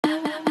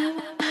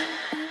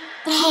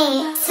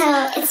Hey,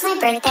 so it's my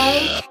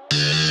birthday.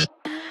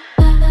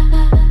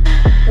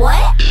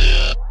 What?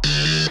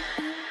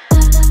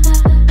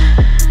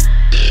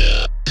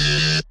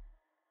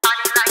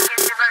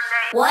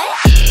 What?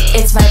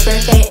 It's my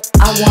birthday,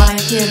 I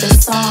wanna hear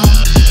this song.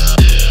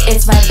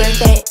 It's my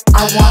birthday,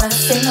 I wanna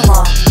sing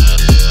along.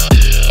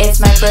 It's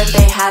my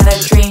birthday, have a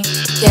drink,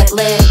 get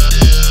lit.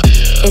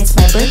 It's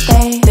my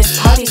birthday, this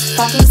party's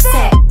fucking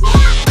sick.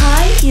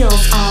 High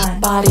heels on,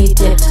 body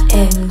dipped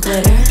in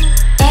glitter.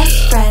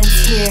 Best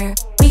friends here,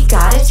 we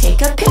gotta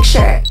take a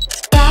picture.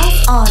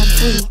 Brows on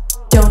fleek,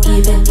 don't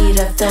even need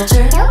a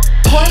filter.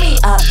 Pour me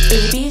up,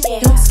 baby,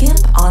 don't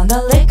skimp on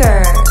the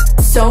liquor.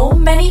 So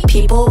many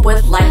people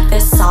would like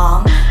this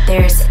song.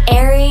 There's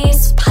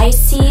Aries,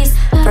 Pisces,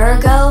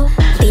 Virgo,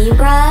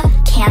 Libra,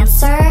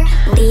 Cancer,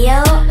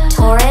 Leo,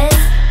 Taurus.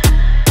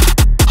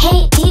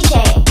 Hey,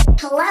 DJ.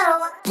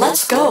 Hello?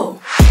 Let's go.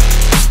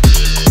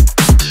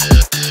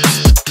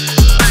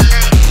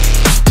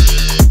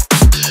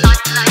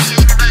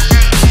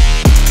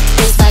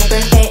 It's my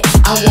birthday,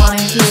 I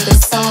wanna hear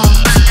this song.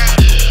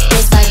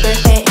 It's my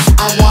birthday,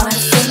 I wanna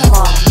sing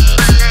along.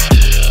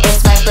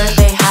 It's my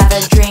birthday, have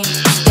a drink,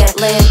 get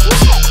lit.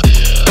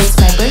 It's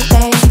my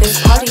birthday,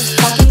 this party's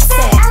fucking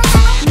sick.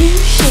 New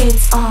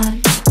shades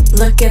on,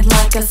 looking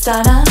like a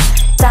stunner.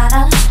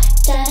 Donna,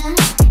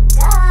 Da-da.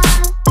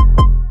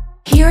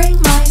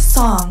 hearing my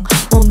song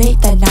will make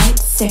the night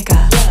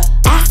sicker.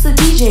 Ask the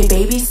DJ,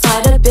 baby,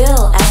 slide a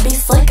bill and be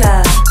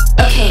slicker.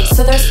 Okay,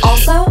 so there's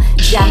also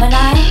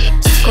Gemini,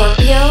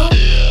 Scorpio,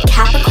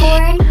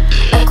 Capricorn,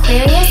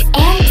 Aquarius,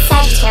 and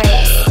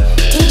Sagittarius.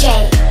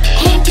 DJ.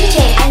 Hey, DJ,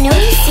 I know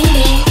you see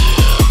me.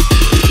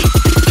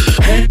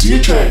 Hey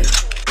DJ.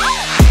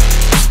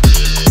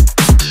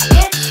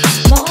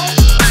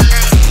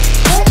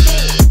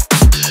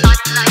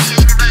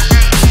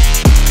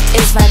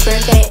 It's my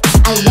birthday,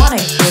 I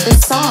wanna hear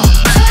this song.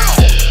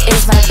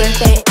 It's my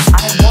birthday,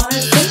 I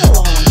wanna sing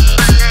along.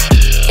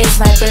 It's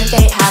my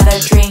birthday, have a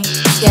drink,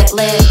 get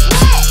lit.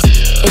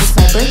 It's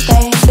my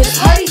birthday, this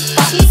party's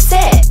fucking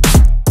sick.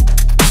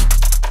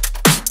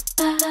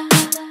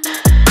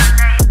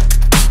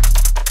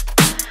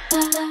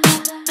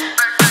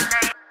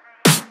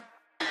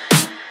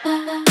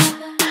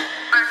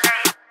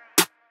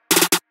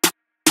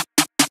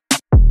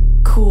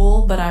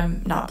 Cool, but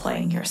I'm not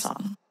playing your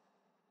song.